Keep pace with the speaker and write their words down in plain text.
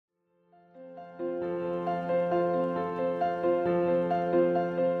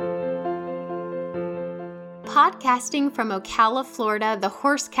Podcasting from Ocala, Florida, the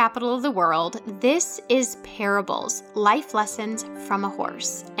horse capital of the world, this is Parables, Life Lessons from a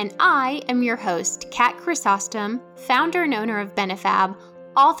Horse. And I am your host, Kat Chrysostom, founder and owner of Benefab,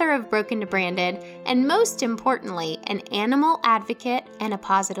 author of Broken to Branded, and most importantly, an animal advocate and a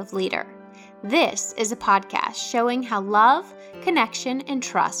positive leader. This is a podcast showing how love, connection, and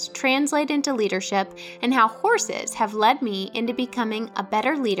trust translate into leadership and how horses have led me into becoming a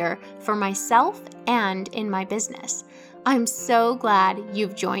better leader for myself and in my business. I'm so glad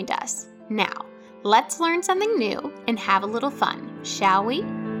you've joined us. Now, let's learn something new and have a little fun, shall we?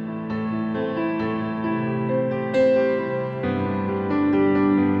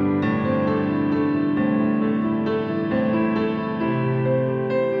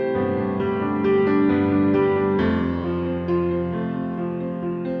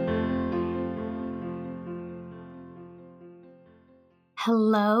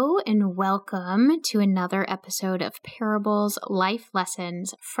 Hello and welcome to another episode of Parables, Life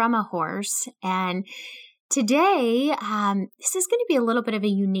Lessons from a Horse. And today, this is going to be a little bit of a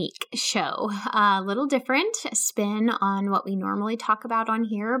unique show, a little different spin on what we normally talk about on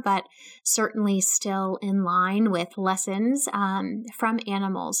here, but certainly still in line with lessons from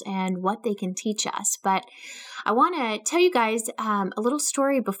animals and what they can teach us. But I want to tell you guys a little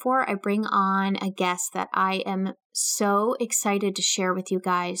story before I bring on a guest that I am so excited to share with you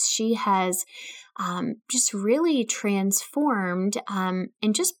guys. She has just really transformed and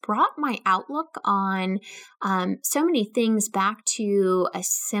just brought my outlook on so many things back to a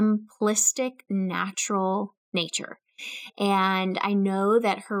simplistic, natural nature. And I know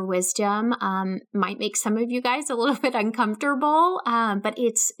that her wisdom might make some of you guys a little bit uncomfortable, but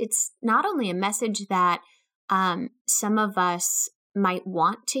it's not only a message that some of us might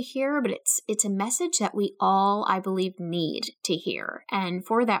want to hear, but it's a message that we all, I believe, need to hear. And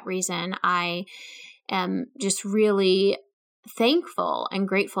for that reason, I am just really thankful and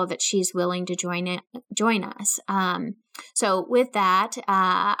grateful that she's willing to join us. So with that,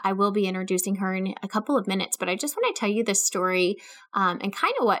 I will be introducing her in a couple of minutes, but I just want to tell you this story and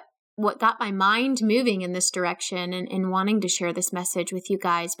kind of what got my mind moving in this direction and wanting to share this message with you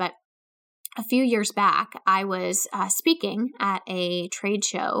guys. But a few years back, I was speaking at a trade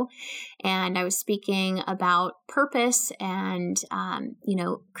show, and I was speaking about purpose and,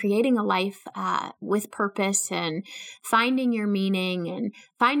 creating a life with purpose and finding your meaning and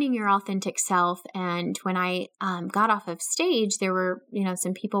finding your authentic self. And when I got off of stage, there were,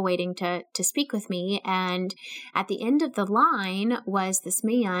 some people waiting to speak with me. And at the end of the line was this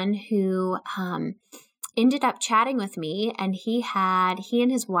man who ended up chatting with me, and he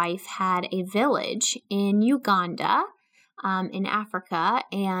and his wife had a village in Uganda, in Africa,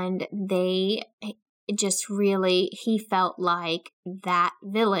 and they just really, he felt like that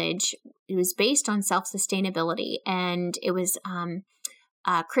village, it was based on self-sustainability, and it was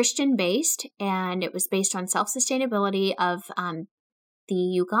Christian-based, and it was based on self-sustainability of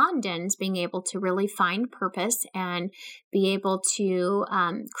the Ugandans being able to really find purpose and be able to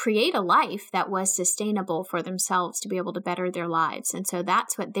create a life that was sustainable for themselves to be able to better their lives. And so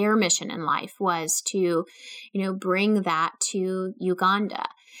that's what their mission in life was, to, bring that to Uganda.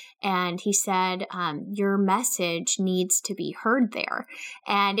 And he said, your message needs to be heard there.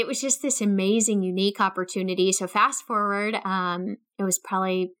 And it was just this amazing, unique opportunity. So fast forward, it was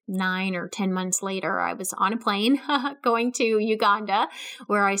probably 9 or 10 months later, I was on a plane going to Uganda,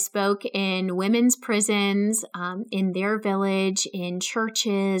 where I spoke in women's prisons, in their village, in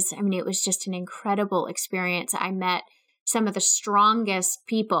churches. I mean, it was just an incredible experience. I met some of the strongest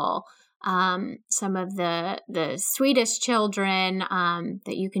people, some of the sweetest children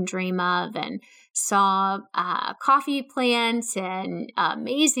that you can dream of, and saw coffee plants and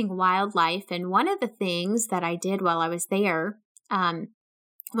amazing wildlife. And one of the things that I did while I was there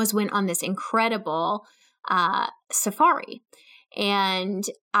was went on this incredible safari. And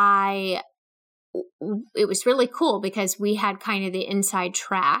it was really cool because we had kind of the inside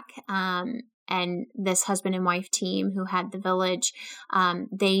track. And this husband and wife team who had the village,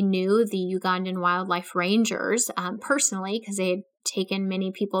 they knew the Ugandan wildlife rangers personally, because they had taken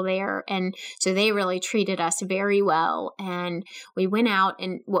many people there. And so they really treated us very well. And we went out,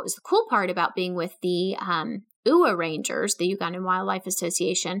 and what was the cool part about being with the UWA Rangers, the Ugandan Wildlife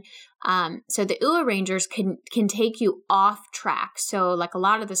Association. So the UWA Rangers can take you off track. So like a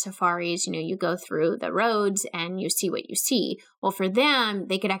lot of the safaris, you go through the roads and you see what you see. Well, for them,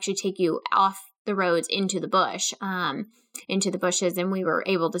 they could actually take you off the roads into the bush, into the bushes. And we were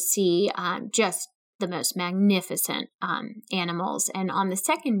able to see just the most magnificent animals. And on the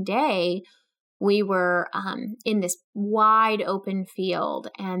second day, we were in this wide open field,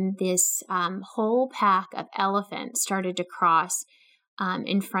 and this whole pack of elephants started to cross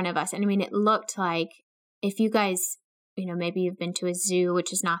in front of us. And I mean, it looked like, if you guys, maybe you've been to a zoo,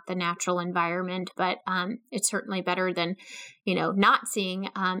 which is not the natural environment, but it's certainly better than, not seeing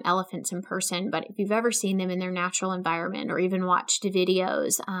elephants in person. But if you've ever seen them in their natural environment or even watched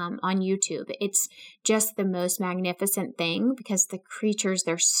videos on YouTube, it's just the most magnificent thing, because the creatures,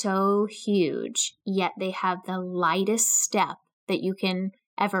 they're so huge, yet they have the lightest step that you can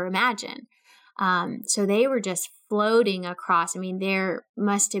ever imagine. So they were just floating across. I mean, there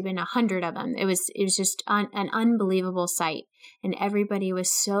must have been 100 of them. It was just an unbelievable sight. And everybody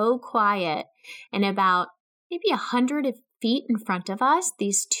was so quiet. And about maybe 100 feet in front of us,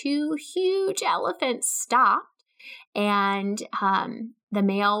 these two huge elephants stopped. And the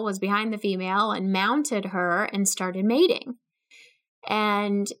male was behind the female and mounted her and started mating.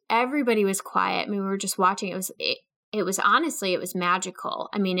 And everybody was quiet. I mean, we were just watching. It was honestly, it was magical.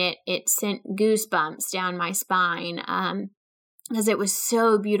 I mean, it sent goosebumps down my spine because it was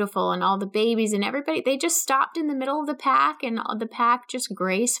so beautiful, and all the babies and everybody, they just stopped in the middle of the pack, and the pack just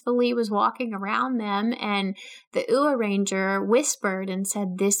gracefully was walking around them. And the UA ranger whispered and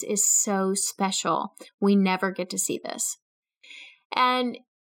said, "This is so special. We never get to see this." And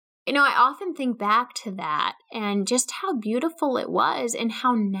I often think back to that and just how beautiful it was and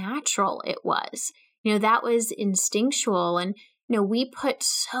how natural it was. That was instinctual. And, we put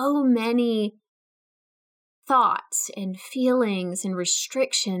so many thoughts and feelings and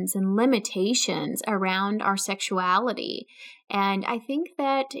restrictions and limitations around our sexuality. And I think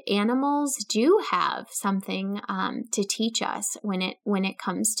that animals do have something to teach us when it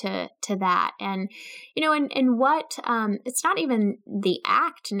comes to that. And, and what, it's not even the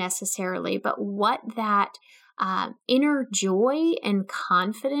act necessarily, but what that inner joy and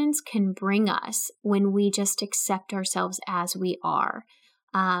confidence can bring us when we just accept ourselves as we are.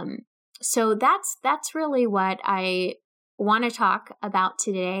 So that's really what I want to talk about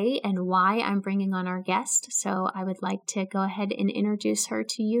today, and why I'm bringing on our guest. So I would like to go ahead and introduce her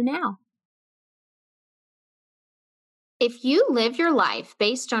to you now. If you live your life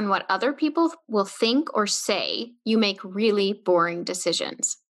based on what other people will think or say, you make really boring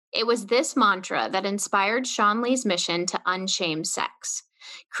decisions. It was this mantra that inspired Sean Lee's mission to unshame sex.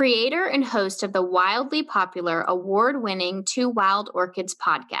 Creator and host of the wildly popular, award-winning Two Wild Orchids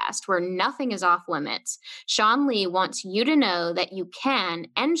podcast, where nothing is off limits, Sean Lee wants you to know that you can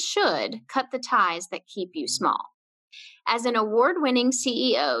and should cut the ties that keep you small. As an award-winning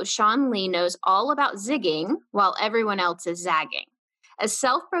CEO, Sean Lee knows all about zigging while everyone else is zagging. A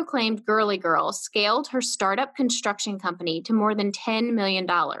self-proclaimed girly girl scaled her startup construction company to more than $10 million,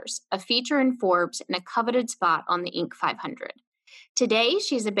 a feature in Forbes, and a coveted spot on the Inc. 500. Today,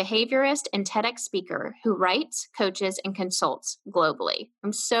 she's a behaviorist and TEDx speaker who writes, coaches, and consults globally.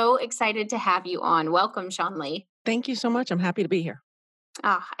 I'm so excited to have you on. Welcome, Sean Lee. Thank you so much. I'm happy to be here.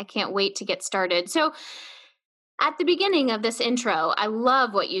 I can't wait to get started. So, at the beginning of this intro, I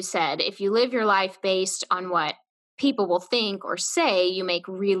love what you said. If you live your life based on what people will think or say, you make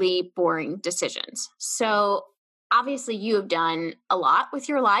really boring decisions. So obviously you have done a lot with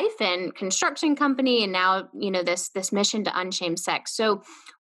your life and construction company, and now, this mission to unshame sex. So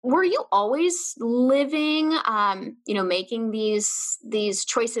were you always living, making these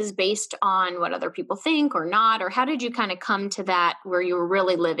choices based on what other people think or not? Or how did you kind of come to that where you were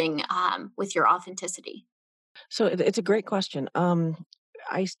really living with your authenticity? So it's a great question.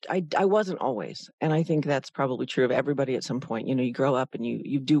 I wasn't always, and I think that's probably true of everybody at some point. You grow up and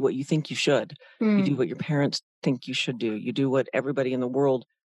you do what you think you should. You do what your parents think you should do. You do what everybody in the world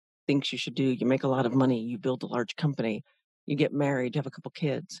thinks you should do. You make a lot of money. You build a large company. You get married. You have a couple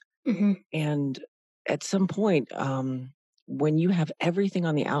kids. Mm-hmm. And at some point, when you have everything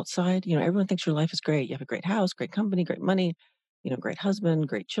on the outside, everyone thinks your life is great. You have a great house, great company, great money, great husband,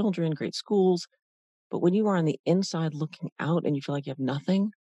 great children, great schools. But when you are on the inside looking out and you feel like you have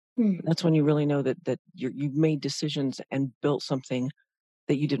nothing, that's when you really know that you've made decisions and built something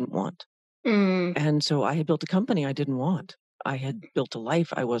that you didn't want. And so I had built a company I didn't want. I had built a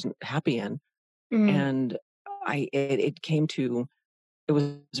life I wasn't happy in. And it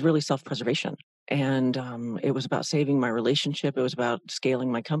was really self-preservation. And it was about saving my relationship. It was about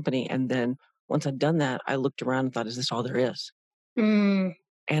scaling my company. And then once I'd done that, I looked around and thought, is this all there is?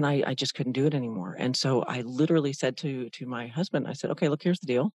 And I just couldn't do it anymore. And so I literally said to my husband, I said, okay, look, here's the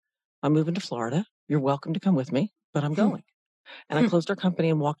deal. I'm moving to Florida. You're welcome to come with me, but I'm going. And I closed our company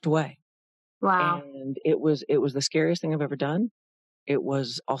and walked away. Wow. And it was the scariest thing I've ever done. It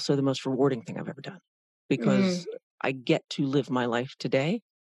was also the most rewarding thing I've ever done, because I get to live my life today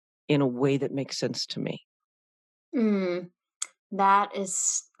in a way that makes sense to me. Mm, that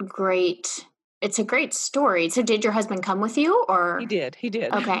is great. It's a great story. So did your husband come with you He or? did. He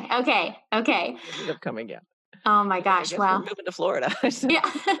did. Okay. Okay. Okay. He ended up coming, yeah. Oh my He's like, "I gosh. guess we're Wow. moving to Florida." I said, Yeah. "I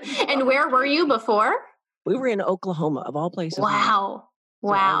just saw And the where were you opportunity." before? We were in Oklahoma, of all places in the world. Wow.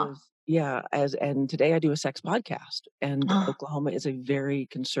 So I Wow. was yeah, and today I do a sex podcast, and Oh, Oklahoma is a very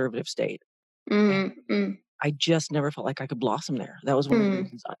conservative state, and mm, mm, I just never felt like I could blossom there. That was one of the mm.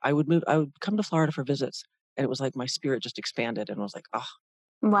 reasons I would come to Florida for visits, and it was like my spirit just expanded and was like, "Oh,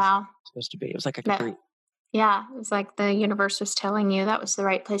 this is Wow. supposed to be." It was like I could breathe. That, yeah, it was like the universe was telling you that was the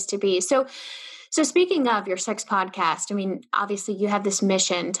right place to be. So speaking of your sex podcast, I mean, obviously you have this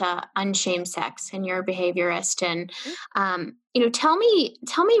mission to unshame sex, and you're a behaviorist, and tell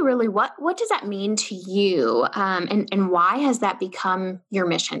me really what does that mean to you, and why has that become your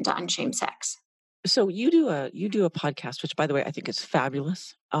mission to unshame sex? So you do a podcast, which by the way I think is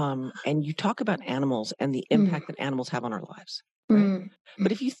fabulous. And you talk about animals and the Mm, impact that animals have on our lives, right? mm,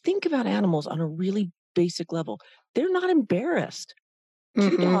 But mm, if you think about animals on a really basic level, they're not embarrassed.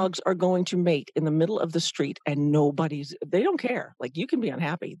 Two mm-mm. dogs are going to mate in the middle of the street and they don't care. Like you can be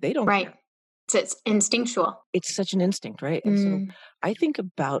unhappy. They don't Right. care. So it's instinctual. It's such an instinct, right? And so Mm, I think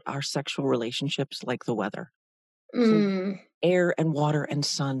about our sexual relationships like the weather. So we mm, air and water and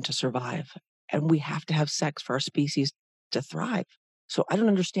sun to survive. And we have to have sex for our species to thrive. So I don't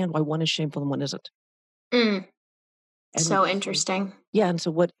understand why one is shameful and one isn't. mm. And So so, interesting. yeah. And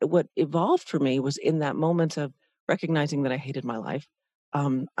so what evolved for me was in that moment of recognizing that I hated my life.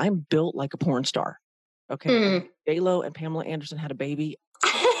 I'm built like a porn star. Okay. I mean, Mm. J-Lo and Pamela Anderson had a baby.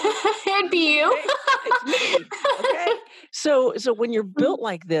 It'd be you. Okay. It's me. Okay. So when you're built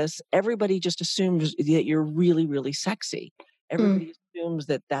like this, everybody just assumes that you're really, really sexy. Mm, Everybody assumes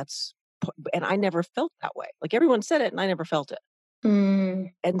that and I never felt that way. Like everyone said it and I never felt it.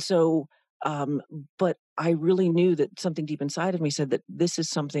 mm, And so, um, but I really knew that something deep inside of me said that this is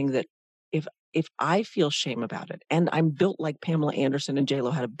something that if if I feel shame about it and I'm built like Pamela Anderson and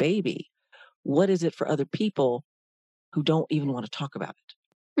JLo had a baby, what is it for other people who don't even want to talk about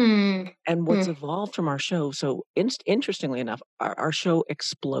it? mm, And what's mm. evolved from our show, so interestingly enough, our show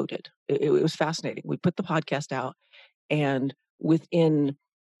exploded. It was fascinating. We put the podcast out, and within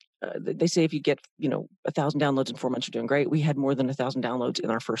they say if you get 1,000 downloads in 4 months, you're doing great. We had more than 1,000 downloads in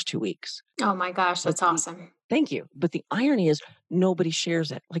our first 2 weeks. Oh my gosh, But that's the awesome. thank you. But the irony is nobody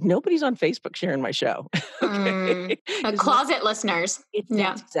shares it. Like nobody's on Facebook sharing my show. Okay, Mm. because no, Closet listeners. Yeah.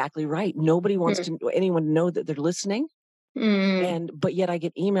 that's exactly right. Nobody wants Mm, anyone to know that they're listening. mm. But yet I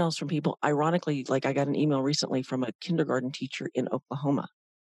get emails from people. Ironically, like I got an email recently from a kindergarten teacher in Oklahoma,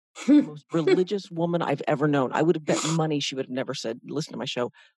 the most religious woman I've ever known. I would have bet money she would have never said, listen to my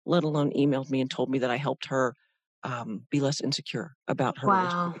show, let alone emailed me and told me that I helped her be less insecure about her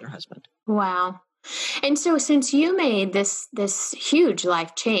relationship Wow. with her husband. Wow. And so since you made this huge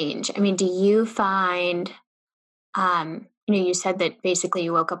life change, I mean, do you find you said that basically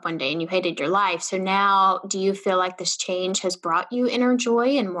you woke up one day and you hated your life. So now do you feel like this change has brought you inner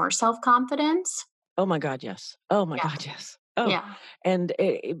joy and more self-confidence? Oh my God, yes. Oh my Yeah. God, yes. Oh, Yeah. and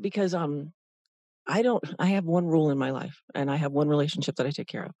because I have one rule in my life and I have one relationship that I take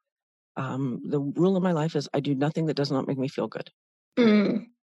care of. The rule in my life is I do nothing that does not make me feel good. Period.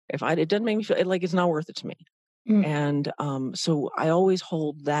 Mm, It doesn't make me feel like it's not worth it to me. mm, And so I always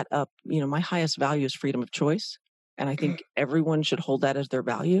hold that up. My highest value is freedom of choice. And I mm, think everyone should hold that as their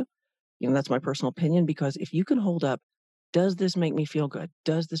value. That's my personal opinion, because if you can hold up, does this make me feel good?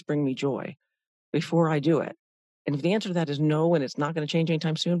 Does this bring me joy before I do it? And if the answer to that is no, and it's not going to change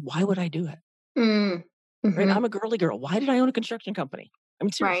anytime soon, why would I do it? mm, Right? mhm. I'm a girly girl. Why did I own a construction company? I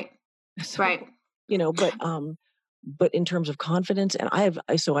mean, seriously. Right. So, Right. but in terms of confidence, and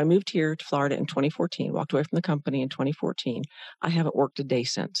so I moved here to Florida in 2014, walked away from the company in 2014. I haven't worked a day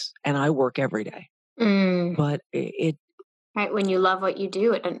since, and I work every day. Mm. But it Right. When you love what you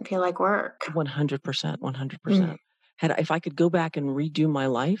do, it doesn't feel like work. 100%, Mm. 100%. If I could go back and redo my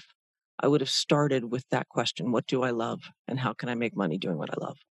life, I would have started with that question: what do I love, and how can I make money doing what I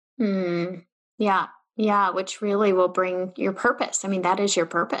love? Mm. Yeah. Yeah. Which really will bring your purpose. I mean, that is your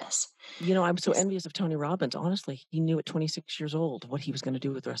purpose. I'm so It's- envious of Tony Robbins. Honestly, he knew at 26 years old what he was going to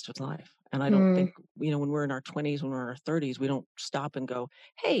do with the rest of his life. And I don't think, Mm. when we're in our 20s, when we're in our 30s, we don't stop and go,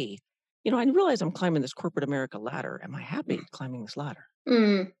 hey, I realize I'm climbing this corporate America ladder. Am I happy climbing this ladder?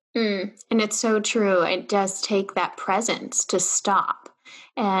 Mm, mm. And it's so true. It does take that presence to stop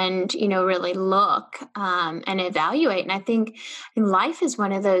and, really look and evaluate. And I think life is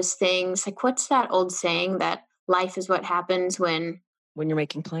one of those things. Like, what's that old saying that life is what happens when when you're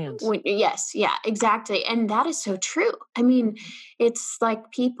making plans. Yes, yeah, exactly. And that is so true. I mean, it's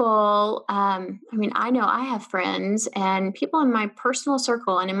like people, I mean, I know I have friends and people in my personal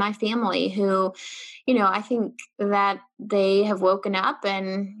circle and in my family who, I think that they have woken up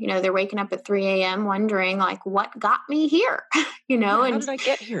and, they're waking up at 3 a.m. wondering, like, what got me here? Yeah, how And did I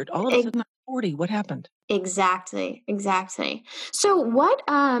get here? All of a sudden I'm 40. What happened? exactly, exactly. So what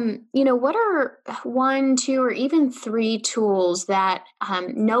are one, two, or even three tools that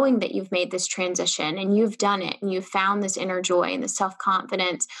knowing that you've made this transition and you've done it and you've found this inner joy and the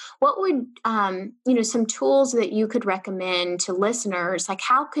self-confidence, what would some tools that you could recommend to listeners? Like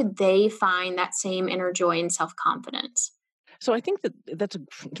how could they find that same inner joy and self-confidence? So I think that that's a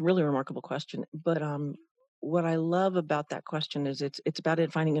really remarkable question. But what I love about that question is it's about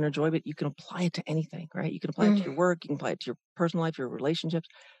it finding inner joy, but you can apply it to anything, right? You can apply it to Mm, your work, you can apply it to your personal life, your relationships.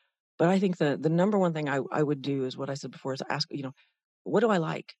 But I think the number one thing I would do is what I said before is ask, what do I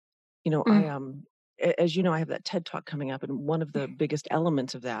like? I mm, as you know, I have that TED talk coming up, and one of the biggest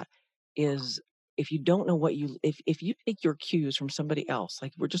elements of that is if you don't know what you if you take your cues from somebody else,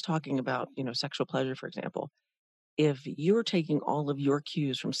 like we're just talking about, sexual pleasure, for example. If you're taking all of your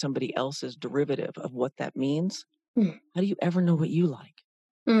cues from somebody else's derivative of what that means, mm, how do you ever know what you like?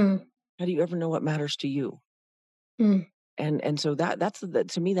 mm, How do you ever know what matters to you? mm. And so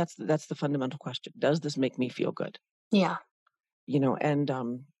to me that's the fundamental question. Does this make me feel good? Yeah. And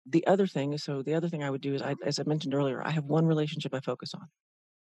the other thing I would do is as I mentioned earlier, I have one relationship I focus on.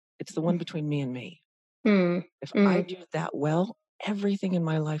 It's the one between me and me. Mm, If I mm, do that well, everything in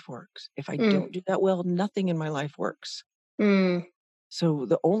my life works. If I mm, don't do that well, nothing in my life works. mm. So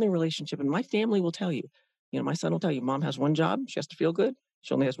the only relationship, and my family will tell you, my son will tell you, mom has one job. She has to feel good.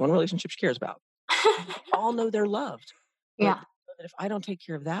 She only has one relationship she cares about. And we all know they're loved. But Yeah. if I don't take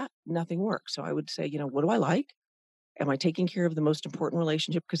care of that, nothing works. So I would say, what do I like? Am I taking care of the most important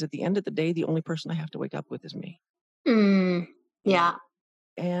relationship? Because at the end of the day, the only person I have to wake up with is me. Mm, You yeah. know,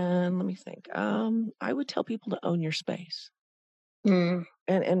 and let me think. I would tell people to own your space. Mm,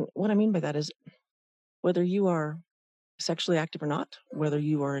 And what I mean by that is whether you are sexually active or not, whether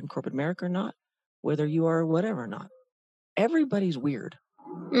you are in corporate America or not, whether you are whatever or not, everybody's weird.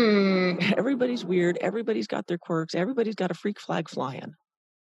 mm, Everybody's weird. Everybody's got their quirks. Everybody's got a freak flag flying.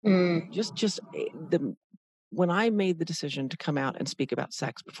 mm, The when I made the decision to come out and speak about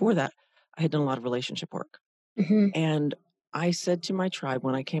sex, before that, I had done a lot of relationship work. mhm, And I said to my tribe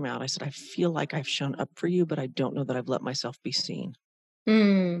when I came out, I said, I feel like I've shown up for you, but I don't know that I've let myself be seen.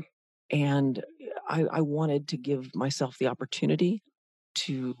 mm, And I wanted to give myself the opportunity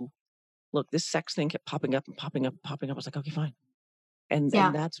to look, this sex thing kept popping up and popping up and popping up. I was like, okay, fine. And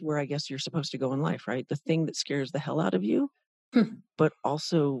yeah. that's where I guess you're supposed to go in life, right? The thing that scares the hell out of you, Hmm, but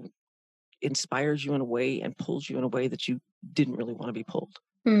also inspires you in a way and pulls you in a way that you didn't really want to be pulled.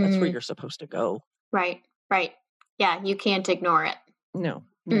 That's where mm, you're supposed to go. right, right. Yeah, you can't ignore it. No,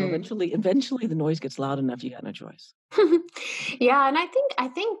 no, Mm. eventually the noise gets loud enough, you got no choice. Yeah, and I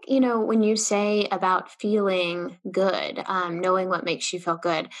think, when you say about feeling good, knowing what makes you feel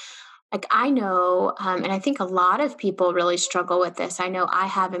good, like I know, and I think a lot of people really struggle with this. I know I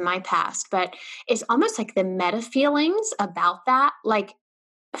have in my past, but it's almost like the meta feelings about that, like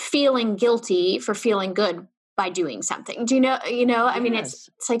feeling guilty for feeling good by doing something. Do I mean, it's Yes.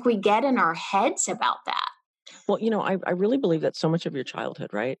 it's like we get in our heads about that. Well, I really believe that's so much of your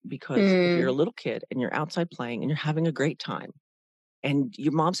childhood, right? Because if you're a Mm, little kid and you're outside playing and you're having a great time and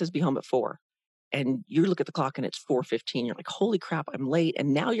your mom says be home at 4 and you look at the clock and it's 4:15, you're like, holy crap, I'm late.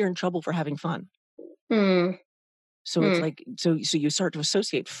 And now you're in trouble for having fun. mm, So it's mm, like, so you start to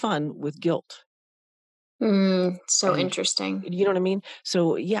associate fun with guilt. so And interesting. you know what I mean?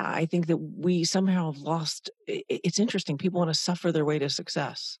 So yeah, I think that we somehow have lost. It's interesting. People want to suffer their way to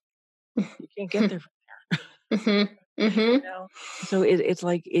success. You can't get there. Hmm. You Hmm. know. So it's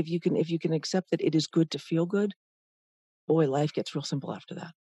like if you can accept that it is good to feel good, boy, life gets real simple after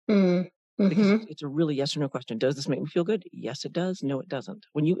that. Mm, Because it's mhm, it's a really yes or no question. Does this make me feel good? Yes, it does. No, it doesn't.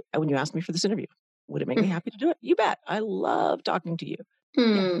 When you asked me for this interview, would it make me mm, happy to do it? You bet. I love talking to you.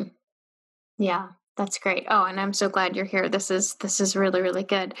 Yeah. mm. Yeah, that's great. Oh, and I'm so glad you're here. This is really, really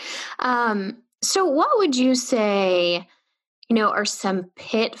good. So what would you say, are some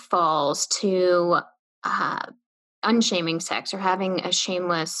pitfalls to uh, unshaming sex or having a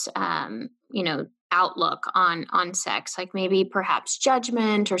shameless, outlook on sex? Like maybe perhaps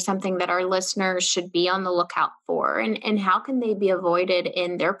judgment or something that our listeners should be on the lookout for, and how can they be avoided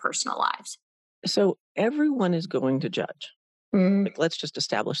in their personal lives? So everyone is going to judge. Mm, Like, let's just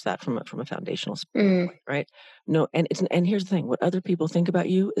establish that from a foundational mm. standpoint, right? No, and here's the thing, what other people think about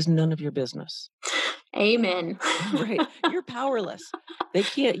you is none of your business. Amen. Right? You're powerless. They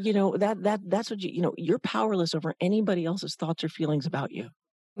can't, that's what you're powerless over anybody else's thoughts or feelings about you.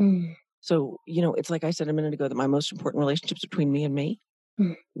 Mm, So, it's like I said a minute ago that my most important relationships between me and me,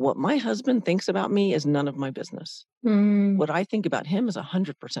 mm, what my husband thinks about me is none of my business. mm, What I think about him is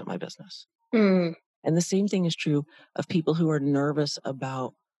 100% my business. mm, And the same thing is true of people who are nervous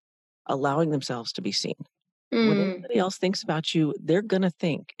about allowing themselves to be seen. What mm, anybody else thinks about you, they're gonna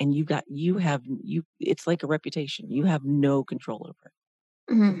think, and it's like a reputation. You have no control over it.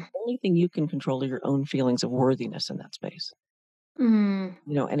 So mm, the only thing you can control are your own feelings of worthiness in that space. mm,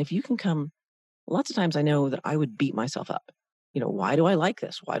 And if you can come lots of times I know that I would beat myself up. Why do I like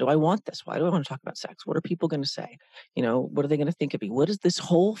this? Why do I want this? Why do I want to talk about sex? What are people going to say? What are they going to think of me? What is this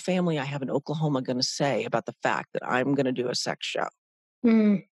whole family I have in Oklahoma going to say about the fact that I'm going to do a sex show?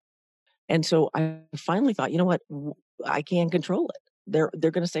 mm, And so I finally thought, you know what? I can't control it. They're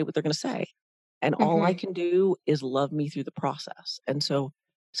going to say what they're going to say. And all I mhm, can do is love me through the process. And so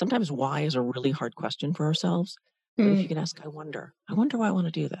sometimes why is a really hard question for ourselves. But if you mm, can ask, I wonder why I want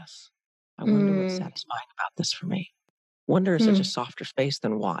to do this. I wonder what's mm, satisfying about this for me. Wonder is such a mm, softer space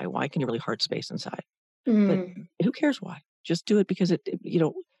than why. Why can be a really hard space inside. But mm, who cares why? Just do it because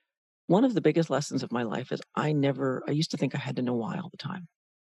one of the biggest lessons of my life is I used to think I had to know why all the time.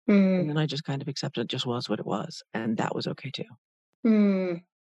 And mm, then I just kind of accepted it just was what it was. And that was okay too. mm.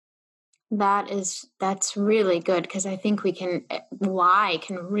 That's really good because I think why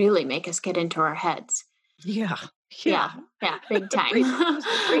can really make us get into our heads. Yeah. Yeah. Yeah, yeah, big time. Preach it,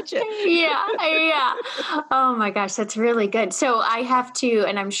 sister, preach it. Yeah, yeah. Oh my gosh, that's really good. So I have to,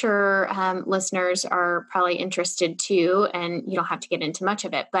 and I'm sure listeners are probably interested too, and you don't have to get into much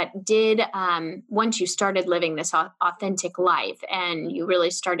of it, but once you started living this authentic life and you really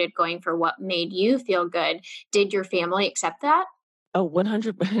started going for what made you feel good, did your family accept that? Oh,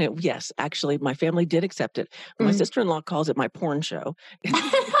 100. Yes, actually, my family did accept it. My Mm. sister-in-law calls it my porn show.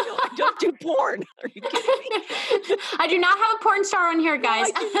 I don't do porn. Are you kidding me? I do not have a porn star on here, No, guys.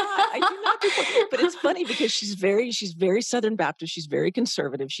 I do not. I do not do porn. But it's funny because she's very Southern Baptist. She's very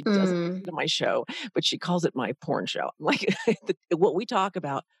conservative. She doesn't Mm, listen to my show, but she calls it my porn show. Like what we talk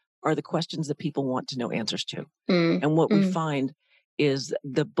about are the questions that people want to know answers to. mm, And what we mm, find is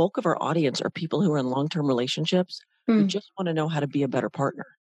the bulk of our audience are people who are in long-term relationships who mm, just want to know how to be a better partner,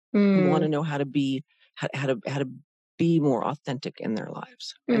 who want to mm, know how to be more authentic in their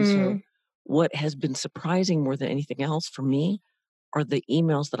lives. And so mm, what has been surprising more than anything else for me are the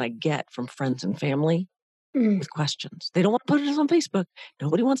emails that I get from friends and family mm. with questions. They don't want to put it on Facebook.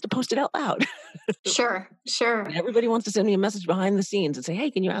 Nobody wants to post it out loud. Sure, And sure. everybody wants to send me a message behind the scenes and say,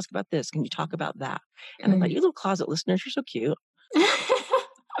 "Hey, can you ask about this? Can you talk about that?" And I thought, Mm. "You little closet listeners, you're so cute."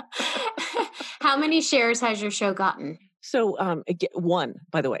 How many shares has your show gotten? So, one,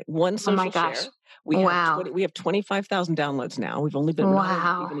 by the way, one Oh my social gosh. share. We have Wow. 25,000 downloads now. We're not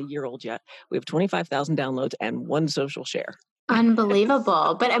even a Wow. year old yet. We have 25,000 downloads and one social share.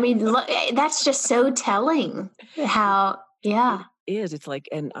 Unbelievable. But I mean, that's just so telling It yeah. is. It's like,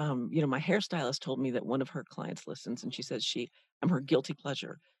 and my hairstylist told me that one of her clients listens, and she says I'm her guilty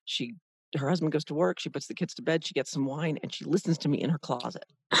pleasure. Her husband goes to work, she puts the kids to bed, she gets some wine, and she listens to me in her closet.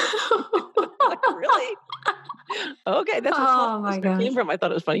 Like, really? Okay, that's where closet Oh my listener gosh. came from. I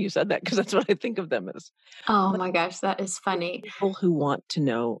thought it was funny you said that because that's what I think of them as. Oh But my gosh, that is it's funny. people who want to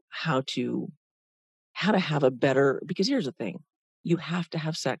know how to have a better, because here's the thing, you have to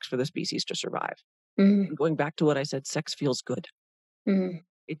have sex for the species to survive. Mm, And going back to what I said, sex feels good. mm,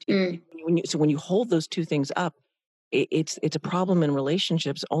 It mm. when you hold those two things up, it's a problem in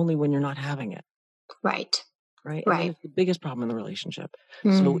relationships only when you're not having it, Right. right? And then Right. it's the biggest problem in the relationship.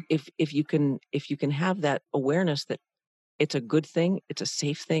 So Mm, if you can have that awareness that it's a good thing, it's a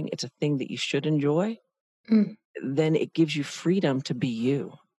safe thing, it's a thing that you should enjoy, mm, then it gives you freedom to be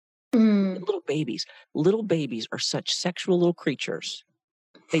you. Look at mm. little babies. Little babies are such sexual little creatures.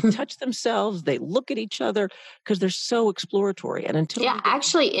 They touch themselves, they look at each other because they're so exploratory. And until Yeah, we get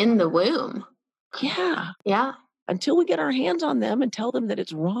actually in the womb. yeah, Yeah. until we get our hands on them and tell them that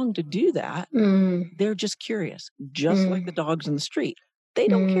it's wrong to do that, Mm, they're just curious, just like the mm, dogs in the street. They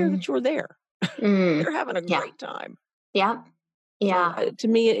don't care mm, that you're there. mm. They're having a Yeah. great time. Yeah. So Yeah. to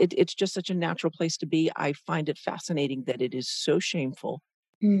me, it's just such a natural place to be. I find it fascinating that it is so shameful.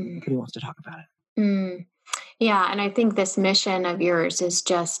 Mm, Nobody wants to talk about it. mm. Yeah, and I think this mission of yours is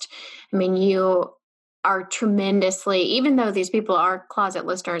just, I mean, you are tremendously, even though these people are closet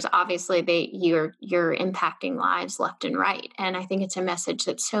listeners, obviously you're impacting lives left and right. And I think it's a message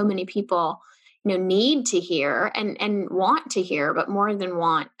that so many people need to hear and want to hear, but more than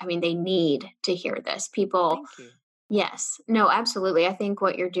want, I mean, they need to hear this. People. Thank you. Yes. No, absolutely. I think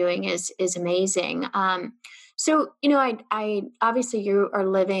what you're doing is amazing. So, I obviously you are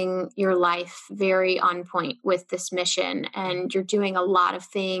living your life very on point with this mission, and you're doing a lot of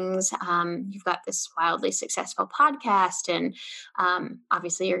things. You've got this wildly successful podcast, and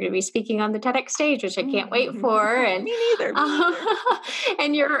obviously you're going to be speaking on the TEDx stage, which I can't wait for. And Me neither.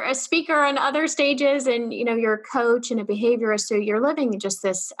 and you're a speaker on other stages, and you're a coach and a behaviorist. So you're living just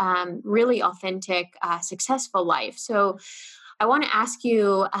this really authentic, successful life. So I want to ask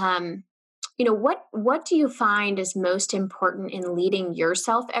you, what do you find is most important in leading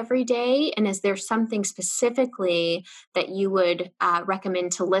yourself every day? And is there something specifically that you would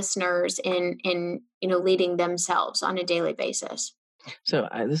recommend to listeners in leading themselves on a daily basis? So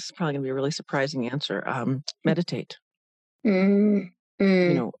this is probably going to be a really surprising answer. Meditate. Mm,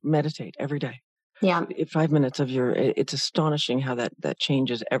 mm, Meditate every day. yeah. 5 minutes of it's astonishing how that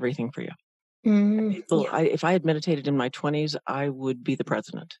changes everything for you. Well, Yeah. if I had meditated in my 20s, I would be the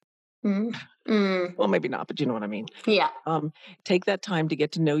president. Mm, mm, Well, maybe not, but you know what I mean. yeah. Take that time to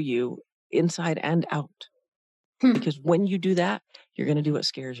get to know you inside and out. Hmm. Because when you do that, you're going to do what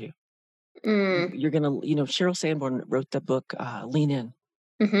scares you. Mm, You're going to, Sheryl Sandborn wrote the book, Lean In,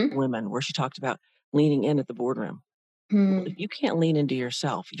 mhm, Women, where she talked about leaning in at the boardroom. Well, if mm, you can't lean into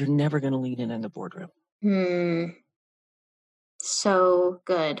yourself, you're never going to lean in the boardroom. mm. So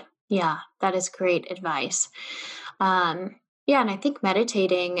good. Yeah, that is great advice. Yeah, and I think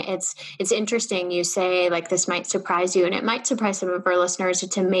meditating, it's interesting. You say like this might surprise you, and it might surprise some of our listeners.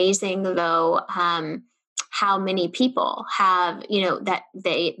 It's amazing though, how many people have, that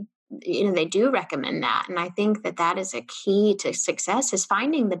they do recommend that. And I think that is a key to success, is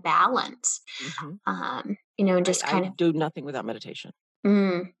finding the balance. Mm-hmm. And just I kind of do nothing without meditation.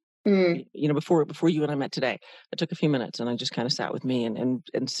 mm, mm, Before you and I met today, I took a few minutes and I just kind of sat with me and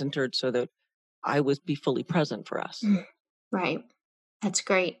centered so that I would be fully present for us. right. That's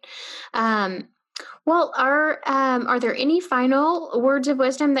great. Um, well, are there any final words of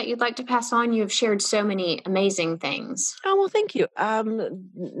wisdom that you'd like to pass on? You have shared so many amazing things. Oh, well, thank you.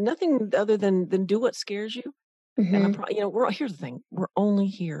 Nothing other than do what scares you. And Hmm. here's the thing: we're only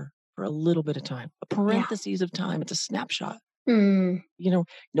here for a little bit of time, a Yeah. parentheses of time. It's a snapshot. Mm,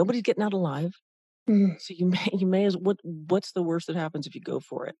 Nobody's getting out alive, mm, so you may as what's the worst that happens if you go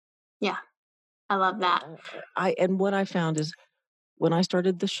for it? yeah. I love that. And what I found is when I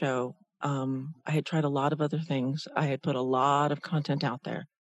started the show, I had tried a lot of other things. I had put a lot of content out there.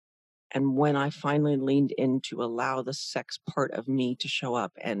 And when I finally leaned in to allow the sex part of me to show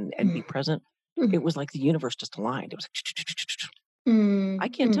up and be present, Mm, it was like the universe just aligned. It was mm, I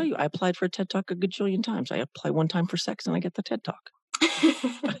can't tell mm. you, I applied for a TED Talk a gajillion times. I apply one time for sex and I get the TED Talk.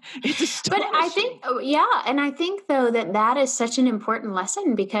 It's But I think, astonishing. yeah, and I think though that is such an important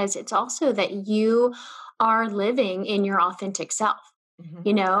lesson, because it's also that you are living in your authentic self, Mhm.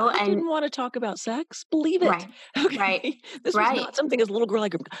 I and didn't want to talk about sex. Believe it. right, right, Okay. This was right. not something as a little girl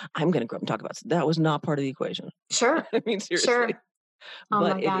I'm going to grow up and talk about. That was not part of the equation. Sure, I mean, seriously. sure. Oh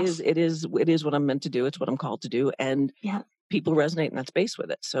But my gosh. it is what I'm meant to do. It's what I'm called to do. And Yeah. people resonate in that space with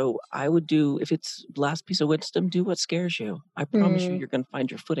it. So I would do, if it's last piece of wisdom, do what scares you. I promise you, Mm, you're going to find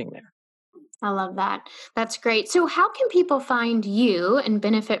your footing there. I love that. That's great. So, how can people find you and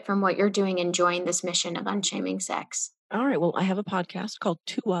benefit from what you're doing and join this mission of unshaming sex? All right. Well, I have a podcast called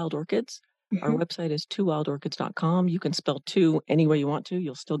Two Wild Orchids. Our Hmm. website is twowildorchids.com. You can spell two any way you want to.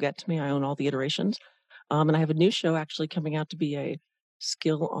 You'll still get to me. I own all the iterations. And I have a new show actually coming out to be a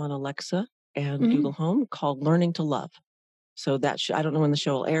skill on Alexa and Hmm. Google Home called Learning to Love. So I don't know when the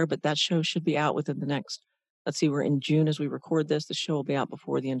show will air, but that show should be out within the next, let's see, we're in June as we record this. The show will be out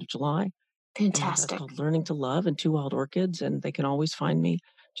before the end of July. And it's Fantastic. called Learning to Love and Two Wild Orchids. And they can always find me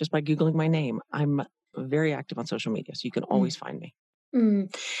just by Googling my name. I'm very active on social media, so you can Mm, always find me.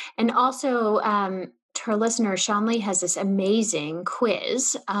 mm. And also, to our listeners, Shanley has this amazing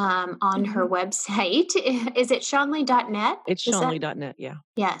quiz on her website. Is it shanley.net? It's Is that? Shanley.net. Yeah.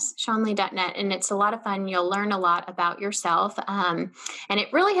 Yes, shanley.net. And it's a lot of fun. You'll learn a lot about yourself. And it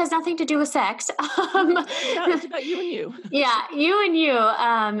really has nothing to do with sex. It's about you and you. Yeah, you and you.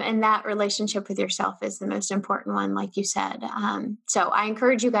 And that relationship with yourself is the most important one, like you said. So I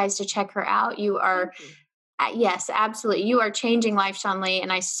encourage you guys to check her out. You are, Thank you. yes, absolutely. You are changing life, Shanley.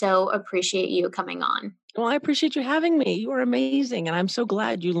 And I so appreciate you coming on. Well, I appreciate you having me. You are amazing. And I'm so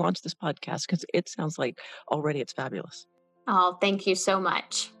glad you launched this podcast because it sounds like already it's fabulous. Oh, thank you so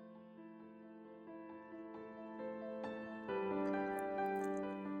much.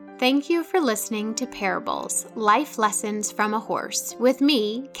 Thank you for listening to Parables, Life Lessons from a Horse, with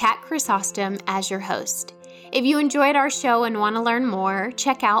me, Kat Chrysostom, as your host. If you enjoyed our show and want to learn more,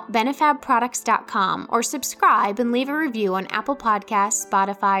 check out benefabproducts.com or subscribe and leave a review on Apple Podcasts,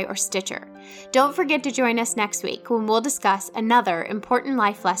 Spotify, or Stitcher. Don't forget to join us next week when we'll discuss another important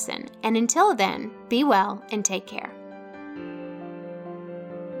life lesson. And until then, be well and take care.